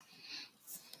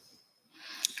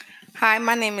Hi,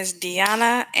 my name is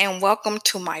Deanna, and welcome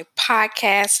to my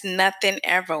podcast, Nothing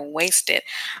Ever Wasted.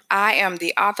 I am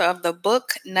the author of the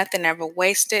book, Nothing Ever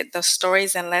Wasted: The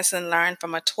Stories and Lessons Learned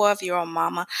from a 12-Year-Old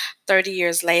Mama 30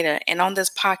 Years Later. And on this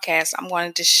podcast, I'm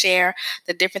going to share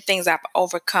the different things I've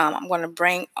overcome. I'm going to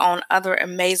bring on other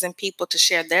amazing people to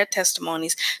share their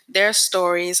testimonies, their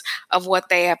stories of what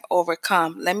they have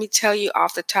overcome. Let me tell you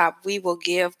off the top, we will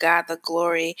give God the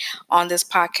glory on this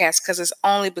podcast because it's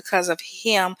only because of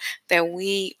Him that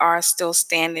we are still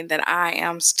standing, that I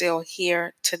am still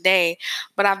here today.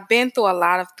 But I've been through a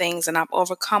lot of things and I've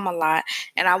overcome a lot.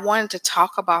 And I wanted to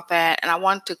talk about that. And I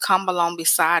wanted to come along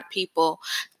beside people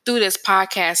through this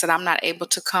podcast that I'm not able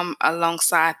to come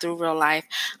alongside through real life.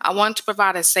 I wanted to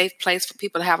provide a safe place for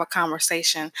people to have a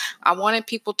conversation. I wanted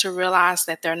people to realize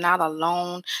that they're not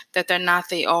alone, that they're not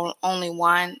the only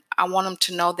one. I want them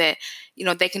to know that,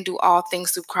 they can do all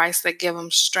things through Christ that give them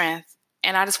strength.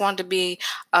 And I just wanted to be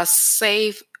a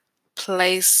safe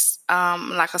place,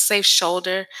 like a safe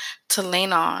shoulder to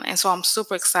lean on. And so I'm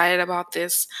super excited about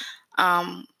this.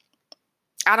 Um,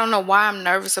 I don't know why I'm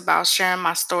nervous about sharing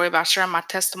my story, about sharing my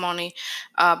testimony,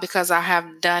 because I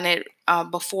have done it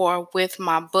before with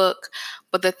my book.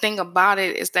 But the thing about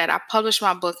it is that I published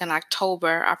my book in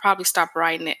October. I probably stopped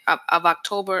writing it of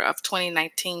October of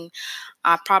 2019.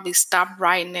 I probably stopped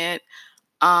writing it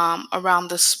around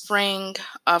the spring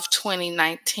of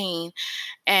 2019.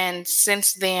 And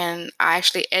since then, I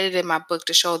actually edited my book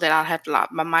to show that I have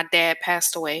my dad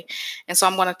passed away. And so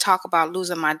I'm going to talk about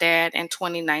losing my dad in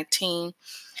 2019.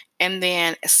 And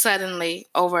then suddenly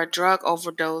over a drug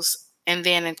overdose. And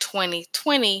then in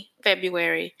 2020,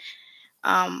 February,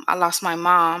 I lost my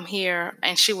mom here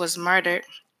and she was murdered.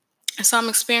 And so I'm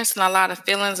experiencing a lot of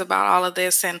feelings about all of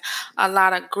this and a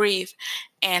lot of grief.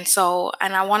 And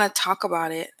I want to talk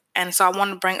about it. And so I want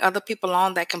to bring other people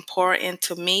on that can pour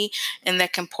into me and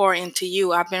that can pour into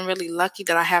you. I've been really lucky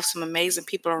that I have some amazing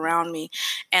people around me.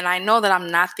 And I know that I'm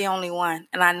not the only one.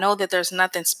 And I know that there's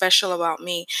nothing special about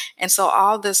me. And so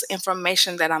all this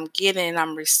information that I'm getting and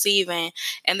I'm receiving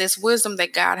and this wisdom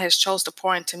that God has chose to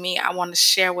pour into me, I want to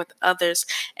share with others.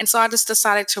 And so I just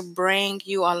decided to bring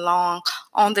you along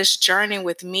on this journey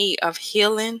with me of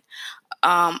healing,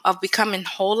 of becoming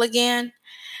whole again.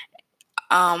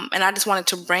 And I just wanted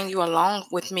to bring you along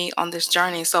with me on this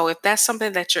journey. So if that's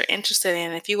something that you're interested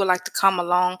in, if you would like to come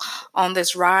along on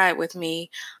this ride with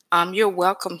me, you're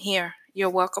welcome here. You're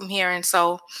welcome here. And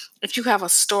so if you have a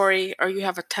story or you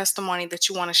have a testimony that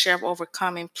you want to share of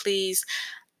overcoming, please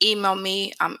email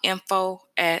me. I'm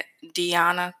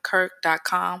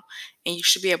info@deannakirk.com, and you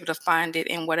should be able to find it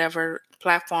in whatever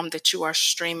platform that you are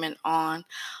streaming on.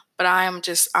 But I'm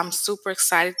super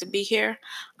excited to be here.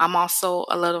 I'm also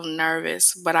a little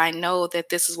nervous, but I know that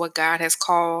this is what God has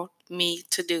called me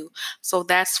to do. So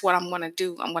that's what I'm going to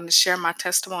do. I'm going to share my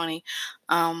testimony.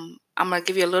 I'm going to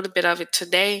give you a little bit of it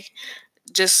today.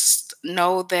 Just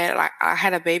know that I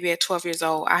had a baby at 12 years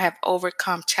old. I have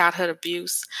overcome childhood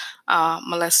abuse,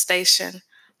 molestation,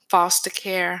 foster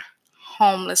care,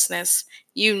 homelessness,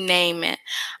 you name it.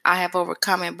 I have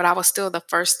overcome it, but I was still the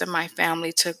first in my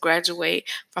family to graduate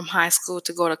from high school,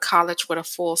 to go to college with a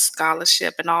full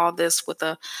scholarship, and all this with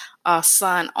a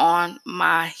son on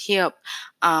my hip.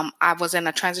 I was in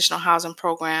a transitional housing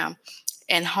program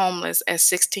and homeless at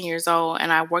 16 years old,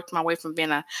 and I worked my way from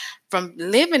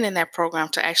living in that program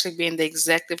to actually being the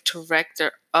executive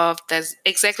director of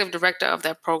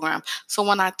that program. So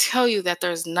when I tell you that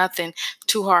there's nothing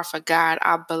too hard for God,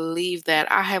 I believe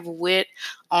that. I have went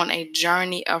on a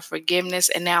journey of forgiveness,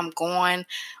 and now I'm going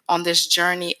on this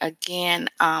journey again.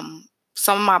 Some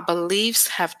of my beliefs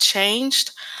have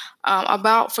changed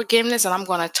about forgiveness, and I'm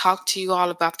going to talk to you all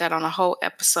about that on a whole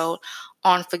episode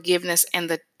on forgiveness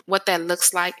and what that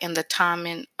looks like and the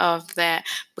timing of that,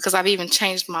 because I've even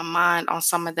changed my mind on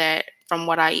some of that from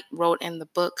what I wrote in the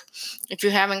book. If you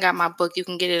haven't got my book, you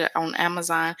can get it on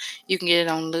Amazon. You can get it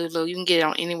on Lulu. You can get it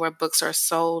on anywhere books are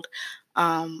sold.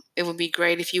 It would be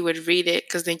great if you would read it,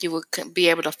 because then you would be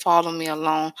able to follow me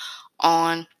along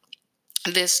on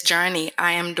this journey.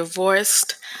 I am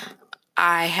divorced.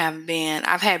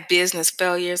 I've had business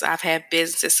failures. I've had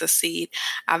business succeed.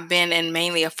 I've been in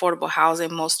mainly affordable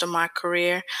housing most of my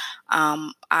career.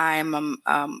 I'm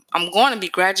going to be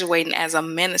graduating as a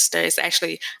minister. It's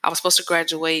actually, I was supposed to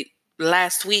graduate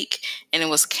last week and it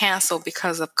was canceled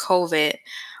because of COVID.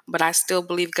 But I still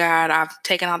believe God. I've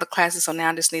taken all the classes, so now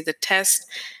I just need to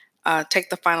take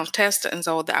the final test, and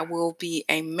so that I will be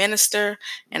a minister,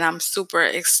 and I'm super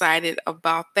excited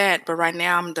about that. But right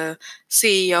now, I'm the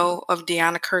CEO of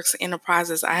Deanna Kirk's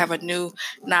Enterprises. I have a new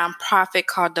nonprofit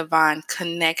called Divine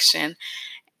Connection,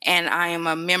 and I am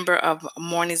a member of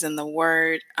Mornings in the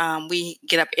Word. We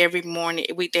get up every morning,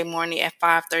 weekday morning at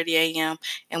 5:30 a.m.,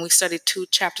 and we study 2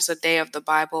 chapters a day of the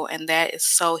Bible, and that is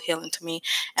so healing to me.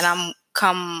 And I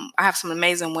have some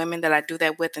amazing women that I do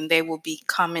that with, and they will be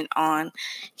coming on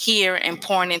here and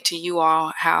pouring into you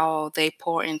all how they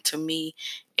pour into me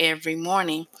every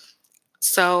morning.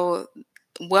 So,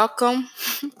 welcome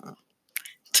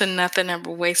to Nothing Ever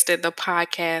Wasted, the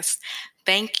podcast.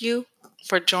 Thank you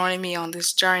for joining me on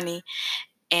this journey,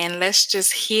 and let's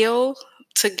just heal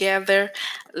together.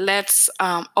 Let's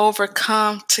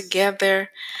overcome together.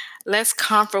 Let's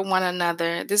comfort one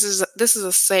another. This is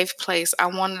a safe place. I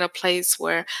wanted a place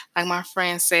where, like my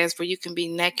friend says, where you can be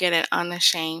naked and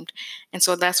unashamed. And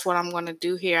so that's what I'm going to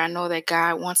do here. I know that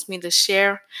God wants me to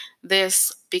share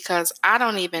this because I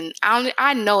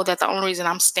know that the only reason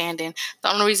I'm standing,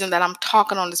 the only reason that I'm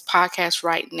talking on this podcast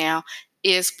right now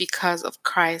is because of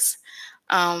Christ.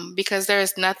 Because there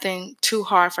is nothing too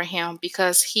hard for him,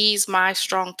 because he's my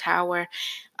strong tower.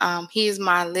 He's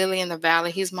my lily in the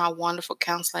valley. He's my wonderful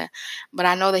counselor. But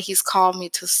I know that he's called me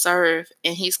to serve,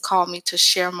 and he's called me to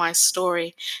share my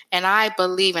story. And I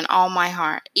believe in all my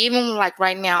heart. Even like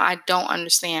right now, I don't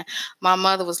understand. My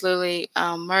mother was literally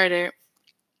murdered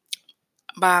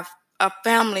by a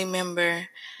family member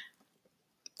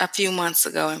a few months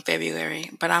ago in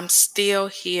February. But I'm still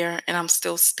here and I'm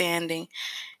still standing.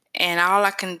 And all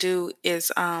I can do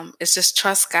is just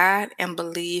trust God and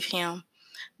believe him,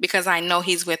 because I know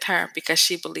he's with her because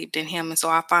she believed in him. And so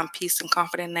I find peace and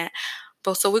comfort in that.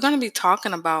 But so we're going to be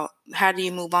talking about how do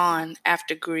you move on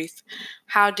after grief?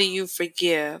 How do you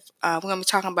forgive? We're going to be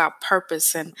talking about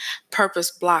purpose and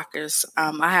purpose blockers.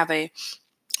 I have a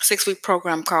 6-week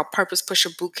program called Purpose Pusher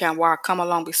Bootcamp, where I come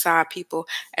along beside people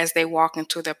as they walk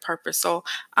into their purpose. So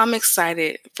I'm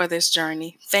excited for this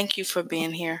journey. Thank you for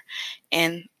being here,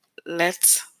 and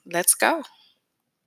let's go.